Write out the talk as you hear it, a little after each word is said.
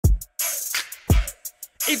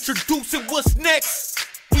Introducing what's next.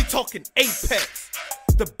 We talking Apex,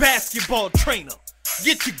 the basketball trainer.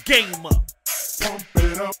 Get your game up. Pump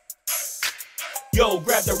it up. Yo,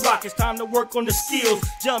 grab the rock, it's time to work on the skills.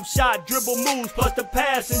 Jump shot, dribble moves, plus the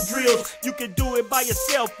passing drills. You can do it by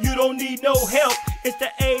yourself, you don't need no help. It's the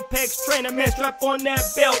Apex trainer, man, strap on that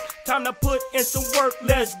belt. Time to put in some work,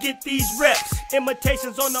 let's get these reps.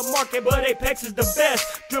 Imitations on the market, but Apex is the best.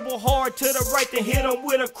 Dribble hard to the right, then hit them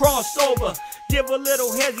with a crossover. Give a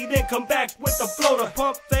little hezzy, then come back with the floater.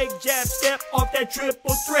 Pump, fake, jab, step off that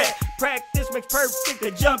triple threat. Practice makes perfect,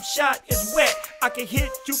 the jump shot is wet. I can hit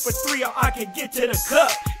you for three or I can get to the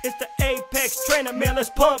cup. It's the Apex trainer, man, let's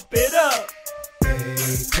pump it up.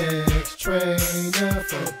 Apex trainer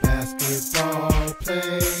for basketball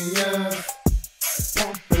players.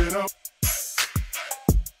 Pump it up.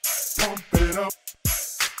 Pump it up.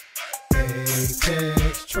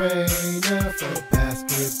 Apex trainer for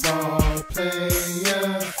basketball